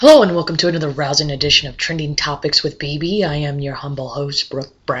Hello and welcome to another rousing edition of Trending Topics with BB. I am your humble host,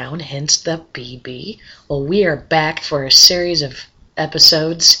 Brooke Brown, hence the BB. Well, we are back for a series of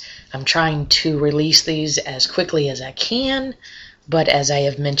episodes. I'm trying to release these as quickly as I can, but as I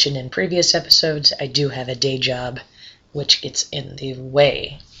have mentioned in previous episodes, I do have a day job, which gets in the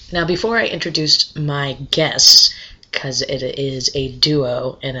way. Now, before I introduce my guests, because it is a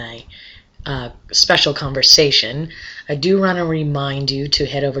duo and a special conversation, I do want to remind you to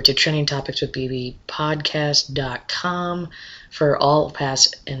head over to trendingtopicswithbbpodcast.com for all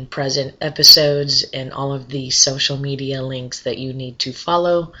past and present episodes and all of the social media links that you need to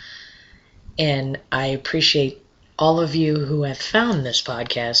follow. And I appreciate all of you who have found this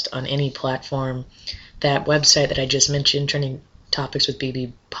podcast on any platform. That website that I just mentioned,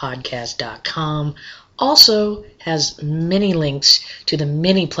 trendingtopicswithbbpodcast.com, also has many links to the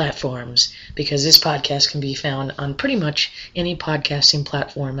many platforms, because this podcast can be found on pretty much any podcasting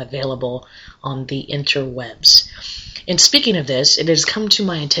platform available on the interwebs. And speaking of this, it has come to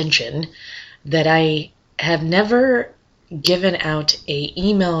my attention that I have never given out an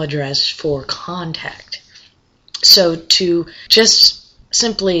email address for contact. So to just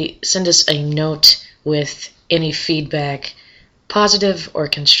simply send us a note with any feedback, positive or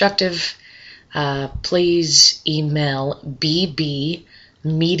constructive, please email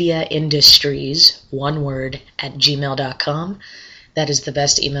bbmediaindustries, one word, @gmail.com. That is the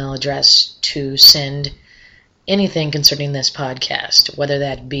best email address to send anything concerning this podcast, whether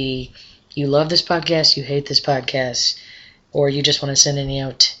that be you love this podcast, you hate this podcast, or you just want to send a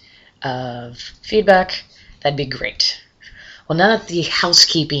note of feedback. That'd be great. Well, now that the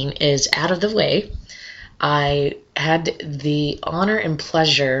housekeeping is out of the way, I had the honor and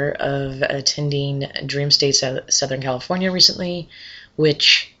pleasure of attending Dream State Southern California recently,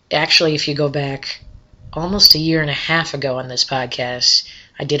 which actually, if you go back almost a year and a half ago on this podcast,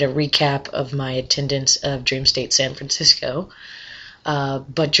 I did a recap of my attendance of Dream State San Francisco.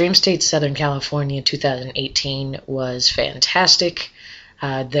 But Dream State Southern California 2018 was fantastic.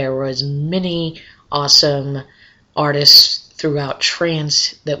 There was many awesome artists throughout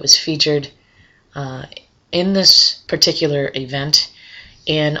trance that was featured in this particular event,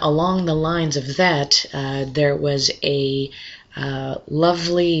 and along the lines of that, there was a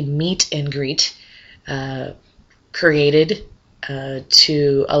lovely meet and greet created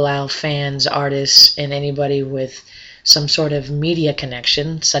to allow fans, artists, and anybody with some sort of media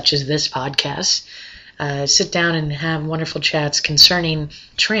connection, such as this podcast, sit down and have wonderful chats concerning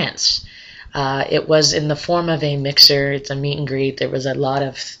trance. It was in the form of a mixer. It's a meet and greet. There was a lot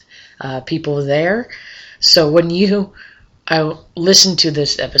of people there. So when you listen to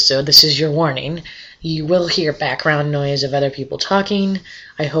this episode, this is your warning, you will hear background noise of other people talking.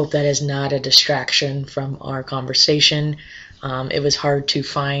 I hope that is not a distraction from our conversation. It was hard to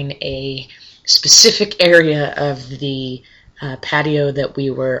find a specific area of the patio that we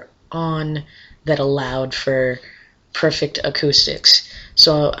were on that allowed for perfect acoustics.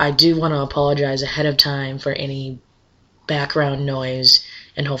 So I do want to apologize ahead of time for any background noise,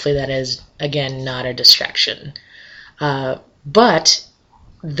 and hopefully that is, again, not a distraction. But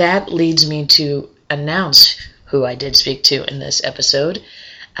that leads me to announce who I did speak to in this episode,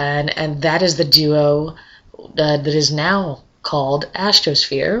 and that is the duo that is now called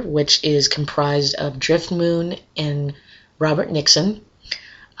Astrosphere, which is comprised of Driftmoon and Robert Nixon,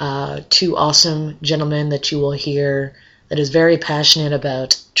 two awesome gentlemen that you will hear that is very passionate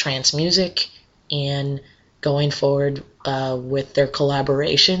about trance music and going forward with their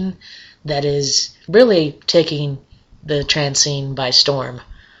collaboration that is really taking the trance scene by storm.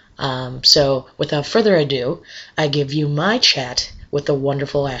 So without further ado, I give you my chat with the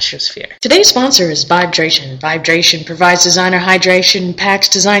wonderful Astrosphere. Today's sponsor is Vibedration. Vibedration provides designer hydration packs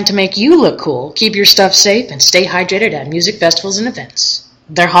designed to make you look cool, keep your stuff safe, and stay hydrated at music festivals and events.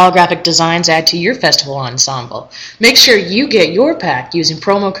 Their holographic designs add to your festival ensemble. Make sure you get your pack using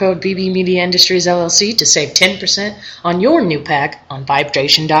promo code BB Media Industries LLC to save 10% on your new pack on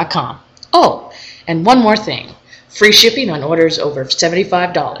Vibedration.com. Oh, and one more thing. Free shipping on orders over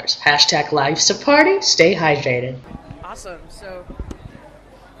 $75. Hashtag life's a party. Stay hydrated. Awesome. So,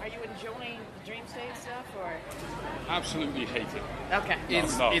 are you enjoying the Dream State stuff, or? Absolutely hate it. Okay.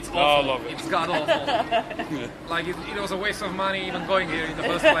 It's No, awful. I love it. It's god awful. Like it was a waste of money even going here in the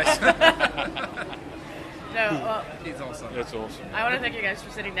first place. No, well, It's awesome. That's awesome. I want to thank you guys for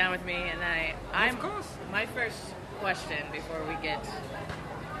sitting down with me, and I'm Of course. my first question before we get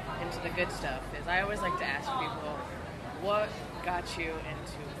into the good stuff is I always like to ask people, what got you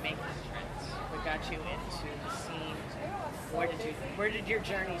into making trends? What got you into the scene? Where did your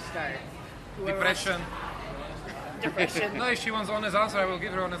journey start? Whoever Depression. depression. No, if she wants honest answer, I will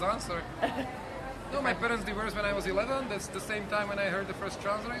give her honest answer. No, my parents divorced when I was 11. That's the same time when I heard the first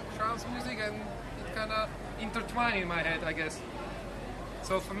trance music, and it kind of intertwined in my head, I guess.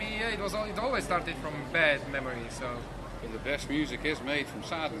 So for me, yeah, it always started from bad memories. So But the best music is made from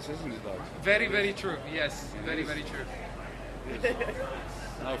sadness, isn't it, though? very, very true. Yes, very, very true.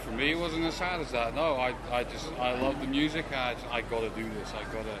 No, for me it wasn't as sad as that. No, I love the music. I got to do this.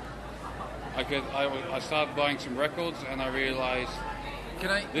 I started buying some records, and I realized Can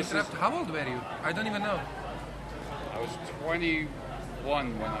I interrupt? How old were you? I don't even know. I was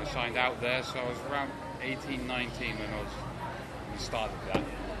 21 when I signed out there, so I was around 18, 19 when we started that.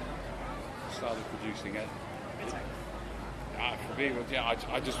 Started producing it. For me,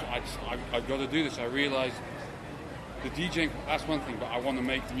 I got to do this. I realized the DJing, that's one thing, but I want to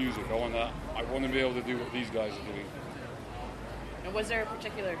make the music. I want to be able to do what these guys are doing. And was there a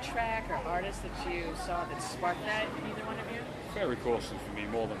particular track or artist that you saw that sparked that in either one of you? Ferry Corsten for me,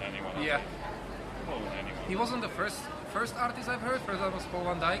 more than anyone else. Yeah. More than anyone. He wasn't the first artist I've heard. First that was Paul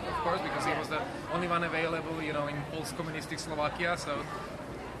van Dyk, of course, because he was the only one available, in post-communistic Slovakia. So,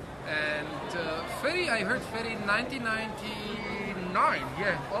 and Ferry, I heard Ferry in 1999.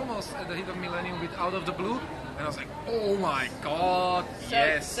 Yeah, almost at the hit of millennium with Out of the Blue, and I was like, oh my god,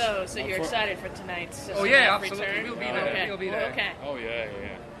 yes. So you're excited for tonight's Oh yeah, Return? absolutely. We'll be there. Okay. We'll be there. Okay. Oh yeah.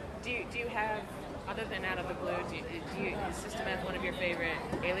 Do you have, other than Out of the Blue, is System F one of your favorite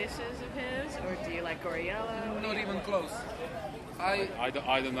aliases of his, or do you like Goriella? Not even close. I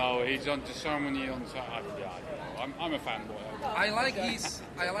don't know. He's on to so many on. I don't know. I'm a fanboy. I like his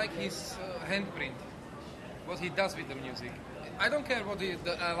handprint. What he does with the music. I don't care what the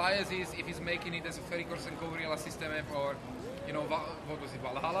alias is. If he's making it as a Ferry Corsten Goriella System F, or what was it,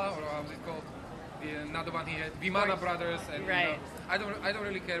 Valhalla, or how was it called? Another one he had, Vimana Brothers, and right. I don't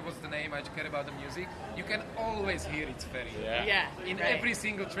really care what's the name. I just care about the music. You can always hear it's Ferry. Yeah. In right. every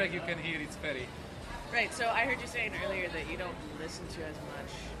single track, you can hear it's Ferry. Right. So I heard you saying earlier that you don't listen to as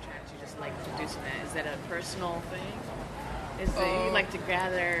much trance. You just like producing it. Is that a personal thing? Is that you like to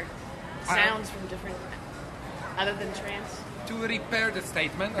gather sounds from different, other than trance? To repair the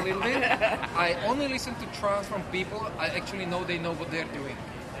statement a little bit, I only listen to trance from people I actually know they know what they're doing.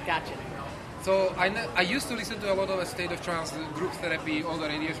 Gotcha. So I used to listen to a lot of State of Trance, Group Therapy, all the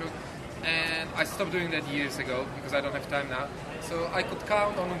radio shows, and I stopped doing that years ago because I don't have time now. So I could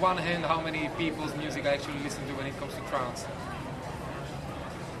count on one hand how many people's music I actually listen to when it comes to trance.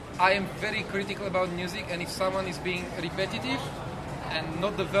 I am very critical about music, and if someone is being repetitive and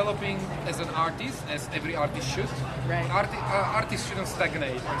not developing as an artist, as every artist should, right. Artists shouldn't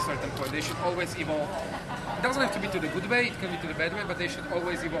stagnate at a certain point. They should always evolve. It doesn't have to be to the good way, it can be to the bad way, but they should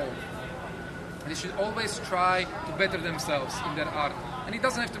always evolve. They should always try to better themselves in their art. And it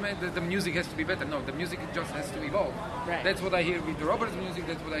doesn't have to mean that the music has to be better. No, the music just has to evolve. Right. That's what I hear with the Roberts music,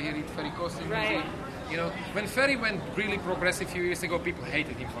 that's what I hear with Ferry Corsten right. music. When Ferry went really progressive a few years ago, people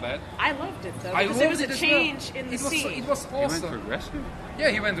hated him for that. I loved it though, because it was a change in the scene. It was awesome. He went progressive? Yeah,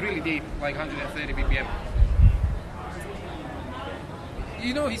 he went really deep, like 130 BPM.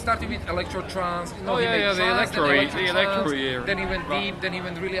 He started with electro trance. The electro era. Then he went deep. Then he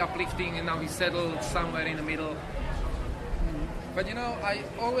went really uplifting, and now he settled somewhere in the middle. But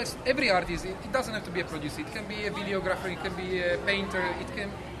every artist, it doesn't have to be a producer. It can be a videographer. It can be a painter.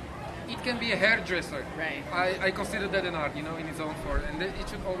 It can be a hairdresser. Right. I consider that an art, in its own form, and it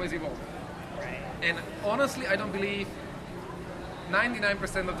should always evolve. Right. And honestly, I don't believe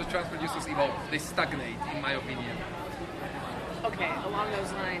 99% of the trance producers evolve. They stagnate, in my opinion. Okay, along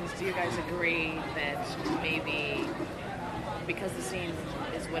those lines, do you guys agree that maybe because the scene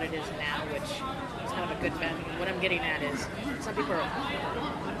is what it is now, which is kind of a good bet, what I'm getting at is some people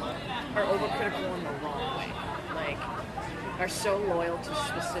are overcritical in the wrong way. Like, are so loyal to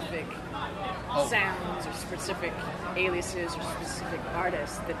specific sounds or specific aliases or specific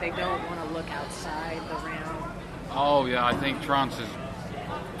artists that they don't want to look outside the realm. Oh yeah, I think trance is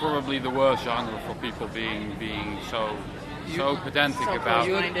probably the worst genre for people being so pedantic about.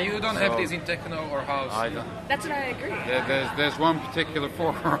 You don't have this in techno or house. I don't. That's what I agree. There's one particular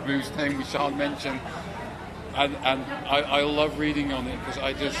forum whose name we shan't mention, and I love reading on it because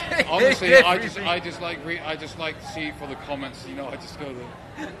I just honestly I just like to see for the comments. I just go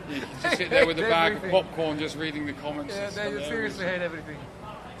you just sit there with a bag of popcorn just reading the comments. Yeah, they seriously hate everything.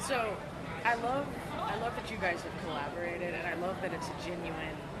 So I love that you guys have collaborated, and I love that it's a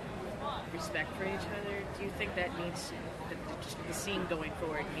genuine respect for each other. Do you think that needs the scene going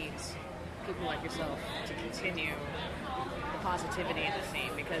forward needs people like yourself to continue the positivity in the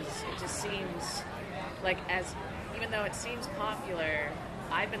scene? Because it just seems like, even though it seems popular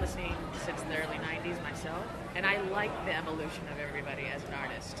I've been listening since the early 90s myself, and I like the evolution of everybody as an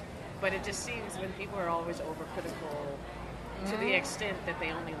artist. But it just seems when people are always overcritical to the extent that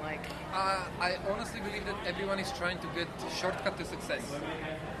they only like... I honestly believe that everyone is trying to get shortcut to success.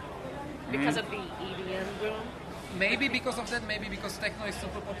 Because of the EDM boom? Maybe because of that, maybe because techno is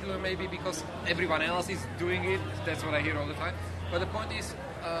super popular, maybe because everyone else is doing it. That's what I hear all the time. But the point is,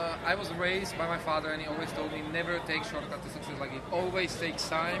 I was raised by my father, and he always told me never take shortcut to success. Like, it always takes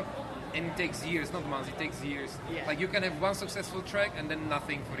time, and it takes years, not months. It takes years. Yeah. Like, you can have one successful track and then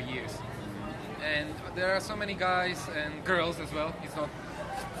nothing for years. And there are so many guys and girls as well.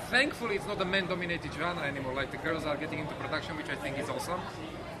 Thankfully, it's not a man-dominated genre anymore. Like, the girls are getting into production, which I think is awesome.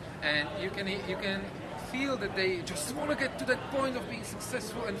 And you can feel that they just want to get to that point of being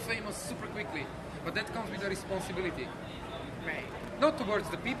successful and famous super quickly. But that comes with a responsibility. Right. Not towards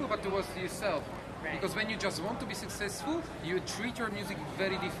the people, but towards yourself. Right. Because when you just want to be successful, you treat your music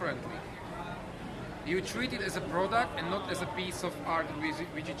very differently. You treat it as a product and not as a piece of art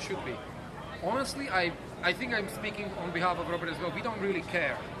which it should be. Honestly, I think I'm speaking on behalf of Robert as well. We don't really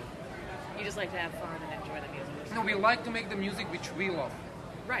care. You just like to have fun and enjoy the music. No, we like to make the music which we love.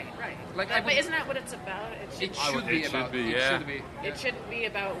 Right. Like, But isn't that what it's about? It should be. It shouldn't be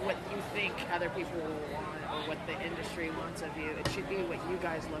about what you think other people will want or what the industry wants of you. It should be what you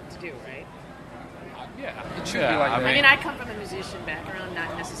guys love to do, right? Yeah. It should be like that. I mean, I come from a musician background,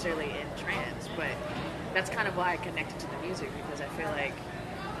 not necessarily in trance, but that's kind of why I connected to the music, because I feel like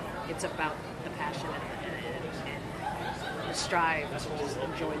it's about the passion and the strive to just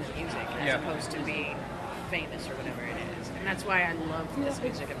enjoy the music as opposed to being famous or whatever it is. And that's why I love this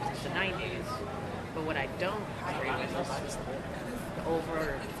music since the 90s. But what I don't agree with is the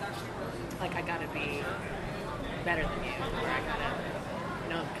over, like, I gotta be better than you, or I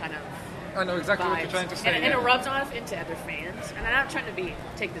gotta, kind of... I know exactly what vibes. you're trying to say. And it rubs off into other fans. And I'm not trying to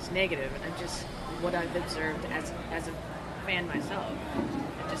take this negative, and just what I've observed as a fan myself.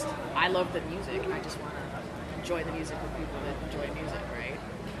 I love the music. I just want to enjoy the music with people that enjoy music, right?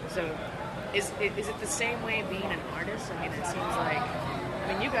 So, is it the same way being an artist? I mean, it seems like,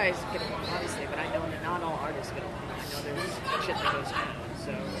 you guys get along, obviously, but I know that not all artists get along. I know there's shit that goes down.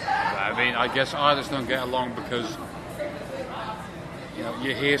 So, I mean, I guess artists don't get along because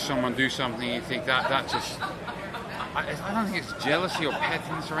you hear someone do something, and you think that just. I don't think it's jealousy or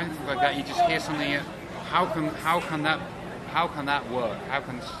pettiness or anything like that. You just hear something. How can that work?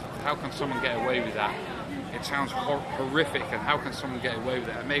 How can someone get away with that? It sounds horrific, and how can someone get away with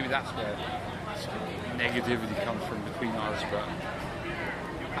it? And maybe that's where negativity comes from between us. But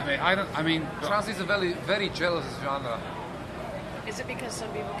I mean, trance is a very, very jealous genre. is it because some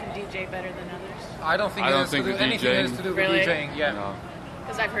people can DJ better than others? I don't think it has to do anything that has to do with Really? DJing. Yeah. No.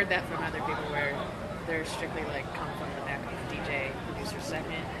 Because I've heard that from other people where they're strictly like come from the back of the DJ producer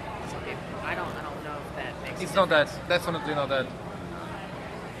segment. Some people, I don't know if that makes. It's not that. Definitely not that.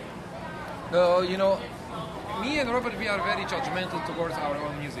 No, me and Robert, we are very judgmental towards our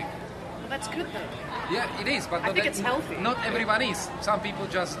own music. Well, that's good though. Yeah, it is, but I think it's healthy. Not everyone is. Some people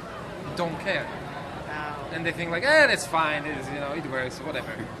just don't care, Wow. and they think like, that's fine. It is, it works,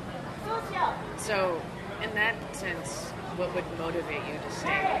 whatever. So, in that sense, what would motivate you to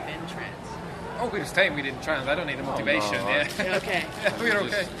stay within trance? Oh, we're staying within trance. I don't need a motivation. no, Yeah. Okay. Yeah, we're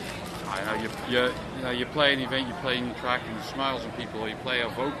okay. I know you play an event, you play a new track, and it smiles on people. Or you play a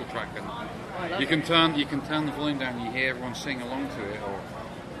vocal track, and you can turn the volume down, and you hear everyone sing along to it. Or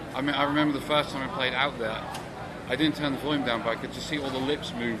I remember the first time I played Out There, I didn't turn the volume down, but I could just see all the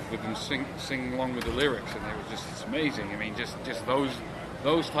lips move with them singing along with the lyrics, and it's amazing. I mean, just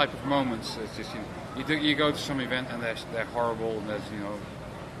those type of moments. It's just you go to some event and they're horrible, and there's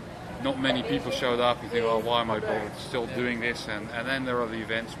not many people showed up. You think, oh, why am I bothered still doing this? And then there are the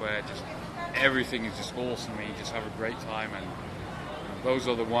events where just everything is just awesome, and you just have a great time, and those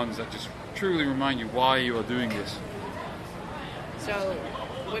are the ones that just truly remind you why you are doing this. So,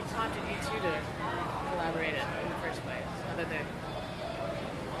 what prompted you two to collaborate in the first place, other than?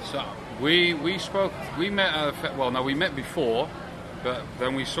 So we met before, but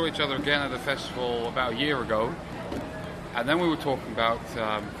then we saw each other again at a festival about a year ago, and then we were talking about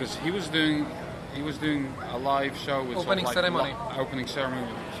because he was doing a live show with opening ceremony with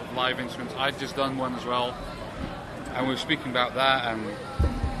sort of live instruments. I'd just done one as well, and we were speaking about that,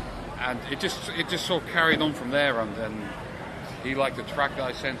 and it just sort of carried on from there, and then he liked the track that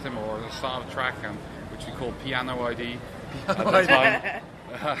I sent him, or the start of the track, which we called Piano ID at the time.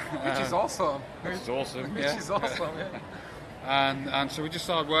 Which is awesome. Which is awesome. Which is awesome. Yeah. And so we just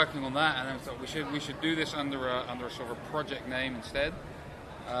started working on that, and then we thought we should do this under a sort of a project name instead.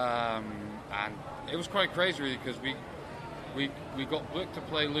 And it was quite crazy, really, because we got booked to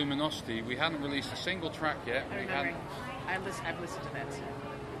play Luminosity. We hadn't released a single track yet. I remember. I've listened to that. So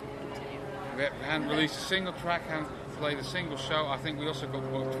continue. We hadn't released a single track, hadn't played a single show. I think we also got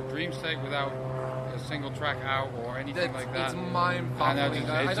booked for Dreamstate without a single track out or anything like that. It's mind-boggling.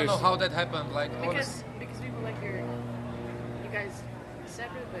 I don't know how that happened. Like because people like you guys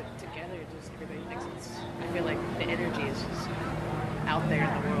separate but together, just everybody thinks it's. I feel like the energy is just out there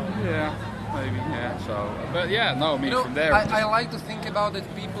in the world. Yeah, maybe. Yeah. So, but yeah, no. I mean, from there. I like to think about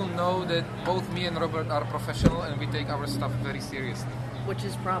that. People know that both me and Robert are professional, and we take our stuff very seriously. Which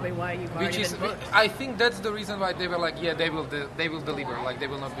is probably why you've already been booked. I think that's the reason why they were like, yeah, they will deliver. Like they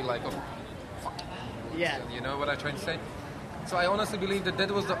will not be like, oh, fuck. Yeah. You know what I'm trying to say? So I honestly believe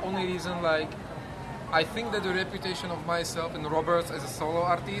that was the only reason. Like, I think that the reputation of myself and Robert as a solo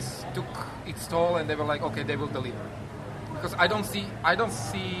artist took its toll, and they were like, okay, they will deliver. Because I don't see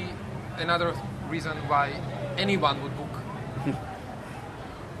another reason why anyone would book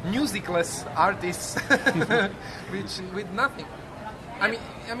musicless artists with nothing. I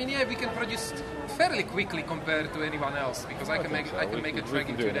mean, yeah, we can produce fairly quickly compared to anyone else because I can make a track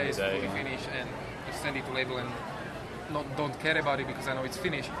in 2 days fully finished and just send it to label and don't care about it because I know it's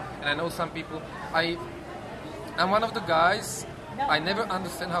finished. And I know some people. I'm one of the guys. I never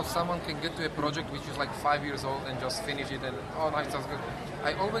understand how someone can get to a project which is like 5 years old and just finish it and oh, no, it sounds good.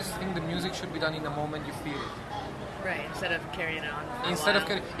 I always think the music should be done in the moment you feel it. Right, instead of carrying it on.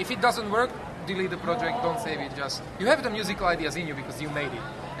 If it doesn't work, delete the project, don't save it, just you have the musical ideas in you because you made it.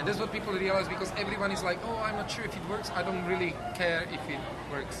 And that's what people realize because everyone is like, oh, I'm not sure if it works, I don't really care if it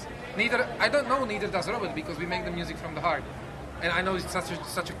works. Neither does Robert because we make the music from the heart. And I know it's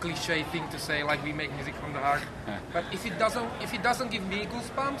such a cliche thing to say, like we make music from the heart. But if it doesn't give me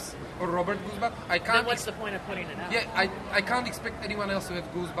goosebumps or Robert goosebumps, I can't. Then what's the point of putting it out? Yeah, I can't expect anyone else to have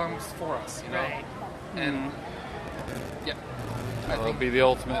goosebumps for us, you know. Right. And yeah, It'll be the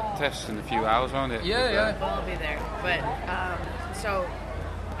ultimate test in a few hours, won't it? Yeah. Well, I'll be there. But so,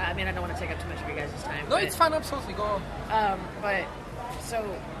 I mean, I don't want to take up too much of you guys' time. No, it's fine. Absolutely, go on. But so,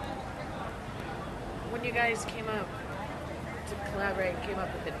 when you guys came up to collaborate, came up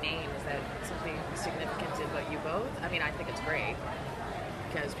with the name, is that something significant to what you both? I mean, I think it's great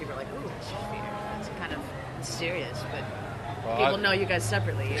because people are like, "Ooh, it's Shishfeeder." It's kind of mysterious, but people know you guys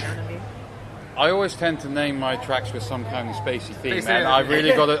separately. You know what I mean? I always tend to name my tracks with some kind of spacey theme, and I'm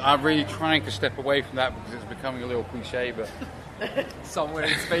really trying to step away from that because it's becoming a little cliche. But somewhere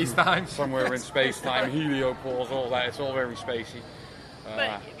in space-time, heliopause, all that, it's all very spacey.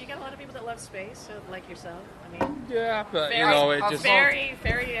 But you got a lot of people that love space, so like yourself. I mean, yeah, but Ferry, you know, it just Ferry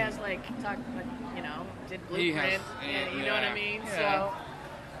has did Blueprint, and you know what I mean. Yeah. So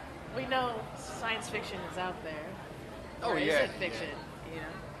we know science fiction is out there. Oh, or yeah. Is it fiction? You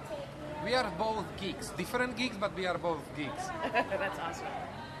know. We are both geeks. Different geeks, but we are both geeks. That's awesome.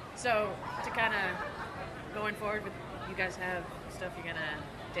 So, to kind of going forward with, you guys have stuff you're going to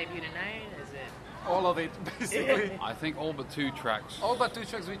debut tonight? Is it? All of it, basically. I think all but 2 tracks. All but 2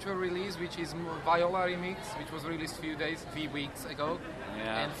 tracks which were released, which is Viola Remix, which was released few weeks ago.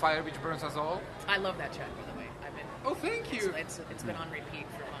 Yeah. And Fire Which Burns Us All. I love that track, by the way. Oh, thank you. It's been on repeat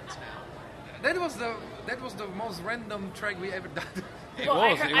for months now. That was the most random track we ever done. It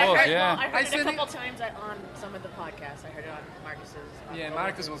was, yeah. I heard it a couple times on some of the podcasts. I heard it on Marcus's.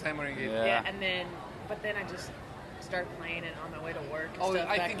 Marcus was hammering it. Yeah, but then I just started playing it on my way to work. And stuff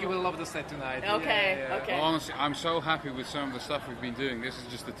I think you will love the set tonight. Okay, okay. Well, honestly, I'm so happy with some of the stuff we've been doing. This is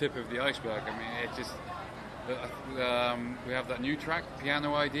just the tip of the iceberg. I mean, it just. We have that new track,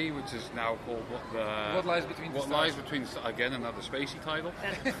 Piano ID, which is now called What Lies Between the Stars. What Lies Between the Stars. Again, another spacey title.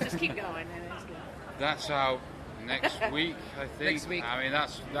 Just keep going. That's out next week, I think. Next week. I mean,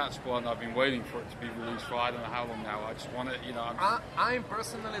 that's one I've been waiting for it to be released for I don't know how long now. I just want it, you know. I'm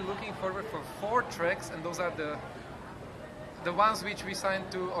personally looking forward for 4 tracks, and those are the ones which we signed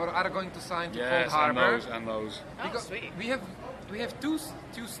to or are going to sign to Cold Harbor. and those. Oh, sweet. We have two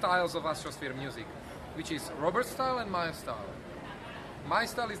styles of Astrosphere music, which is Robert's style and my style. My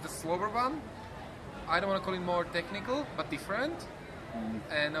style is the slower one. I don't want to call it more technical, but different.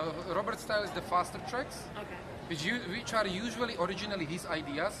 And Robert's style is the faster tracks, which are usually originally his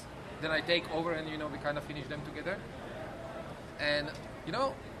ideas. Then I take over and we kind of finish them together. And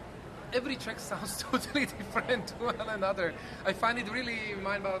every track sounds totally different to one another. I find it really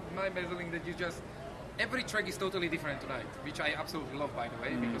mind-boggling that every track is totally different tonight, which I absolutely love, by the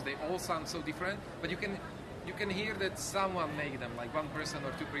way, because they all sound so different. But you can hear that someone made them, like one person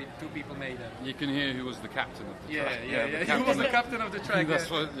or two people made them. You can hear who was the captain of the track. Yeah. Who was the captain of the track? That's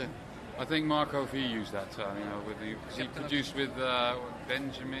what. Yeah. I think Marco V used that term, because he produced with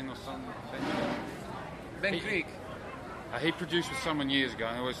Benjamin or something. Ben Creek. He produced with someone years ago,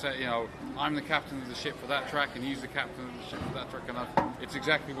 and I always said, I'm the captain of the ship for that track, and he's the captain of the ship for that track, and it's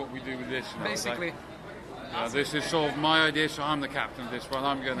exactly what we do with this. Basically. This is sort of my idea, so I'm the captain of this one.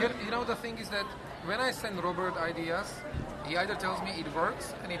 I'm going to... The thing is that when I send Robert ideas, he either tells me it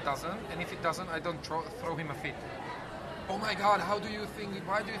works and it doesn't, and if it doesn't, I don't throw him a fit. Oh my God, why do you think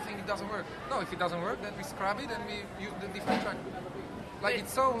it doesn't work? No, if it doesn't work, then we scrub it and we use the different track. Like,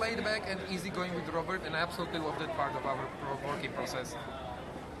 it's so laid back and easy going with Robert, and I absolutely love that part of our working process.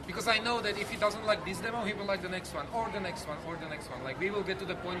 Because I know that if he doesn't like this demo, he will like the next one, or the next one, or the next one. Like, we will get to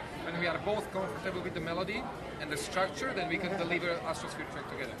the point when we are both comfortable with the melody and the structure, then we can deliver Astrosphere track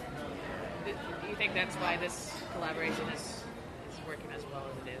together. Do you think that's why this collaboration is working as well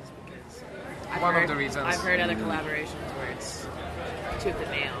as it is? Because One of the reasons. I've heard other collaborations where it's tooth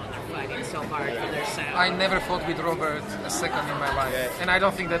and nail and they're fighting so hard for their sound. I never fought with Robert a second in my life, and I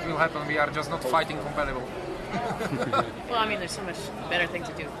don't think that will happen. We are just not fighting compatible. Well, I mean, there's so much better thing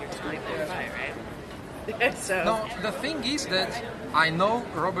to do with your time than fight, right? So. No, the thing is that I know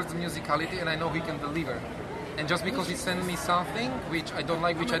Robert's musicality and I know he can deliver. And just because he sent me something which I don't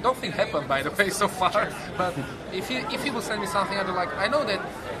like, which I don't think happened by the way so far, but if he will send me something I don't like, I know that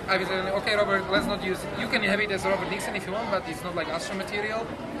I will say, okay Robert, let's not use, you can have it as Robert Dixon if you want, but it's not like Astro material.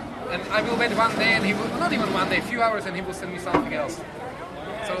 And I will wait one day and he will, not even one day, a few hours, and he will send me something else.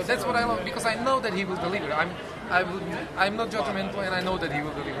 So that's what I love, because I know that he will deliver. I'm not judgmental, and I know that he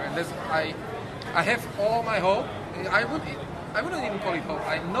will deliver. And that's, I have all my hope. I wouldn't even call it hope.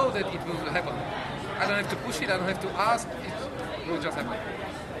 I know that it will happen. I don't have to push it. I don't have to ask. It will just happen.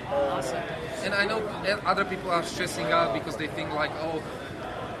 Awesome. And I know other people are stressing out because they think like, oh,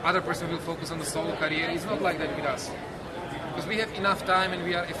 other person will focus on the solo career. It's not like that with us. Because we have enough time and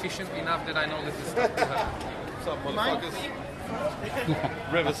we are efficient enough that I know that this stuff will happen. What's up, motherfuckers?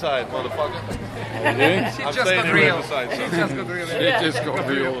 Riverside, motherfucker. She I'm just staying got in real. Riverside. She just got real. It just got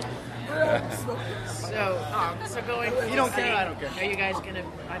real. So going. You don't care. I don't care. Are you guys gonna?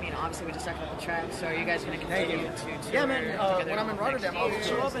 I mean, obviously we just talked about the track. So are you guys gonna continue to tour? Yeah, man. When I'm in Rotterdam, I'll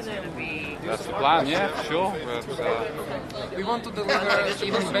show up and then be. That's the plan, yeah, for sure. We want to deliver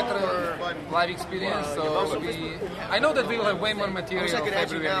even better live experience. So I know that we will have way more material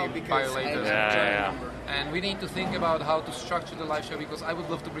February by later. Yeah. And we need to think about how to structure the live show, because I would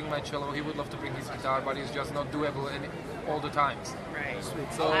love to bring my cello, he would love to bring his guitar, but it's just not doable all the times. Right.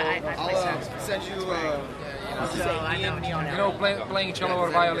 So I'll send you. Playing cello or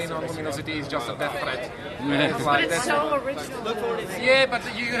violin on Luminosity is just a death threat. But it's so original. Yeah, but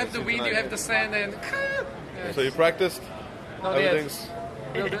you have the wind, you have the sand, and So you practiced? not Everything's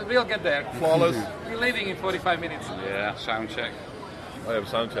yet. We'll get there. flawless? We're leaving in 45 minutes. Yeah, sound check. I have a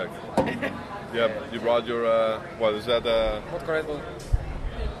sound check. Yeah, you brought your, what is that? Not correct.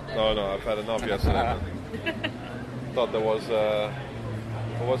 No, I've had enough yesterday. Thought there was,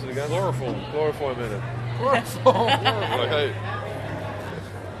 what was it again? Chloroform in it. Like, hey.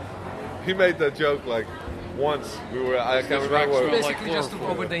 He made that joke like once. I can't remember. What. Basically just took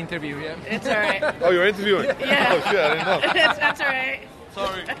over the interview, yeah? It's all right. Oh, you're interviewing? Yeah. Oh shit, I didn't know. That's all right.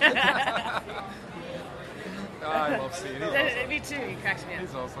 Sorry. I love seeing it. Me too. He cracks me up.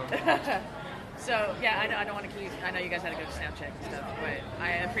 He's awesome. So yeah, I don't want to keep. I know you guys had to go to sound check and stuff, but I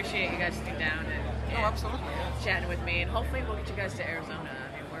appreciate you guys sitting down and Absolutely. chatting with me, and hopefully we'll get you guys to Arizona.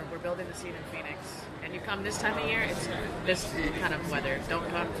 I mean, we're building the scene in Phoenix, and you come this time of year, it's this kind of weather. Don't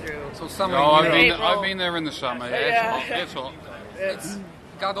come through. So summer No, in Europe, I've been there in the summer. Yeah, it's hot. it's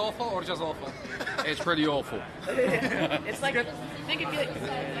god awful or just awful? It's pretty awful. It's like think of it,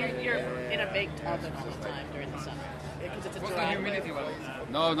 you're in a baked oven all the time during the summer because it's a What's the dry. humidity level?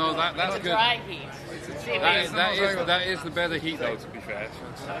 No, that's It's a good. dry heat. See, That is the better heat, though. To be fair.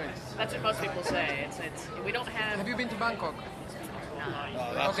 that's what most people say. It's we don't have. Have you been to Bangkok?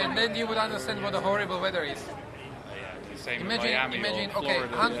 No. Okay, and then you would understand what the horrible weather is. Same Imagine, in Miami imagine, or okay,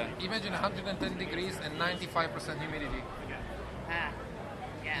 Florida, imagine 110 degrees and 95% humidity. Ah,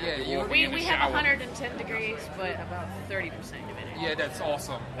 Yeah, yeah. you we in the have shower. 110 degrees, but about 30% humidity. Yeah, that's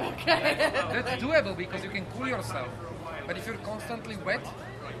awesome. Okay. That's doable because you can cool yourself. But if you're constantly wet,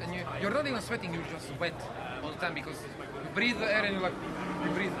 and you're not even sweating, you're just wet all the time because you breathe the air and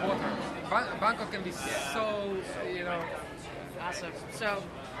you breathe water. Bangkok can be so, Awesome. So,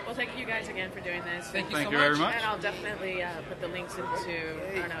 well, thank you guys again for doing this. Thank you Thank so you much. very much. And I'll definitely put the links into,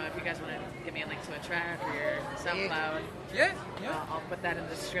 I don't know, if you guys want to give me a link to a track or your SoundCloud. Yeah. I'll put that in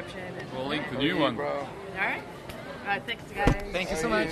the description. And, We'll link the new one. All right. Thanks, guys. Thank you so much.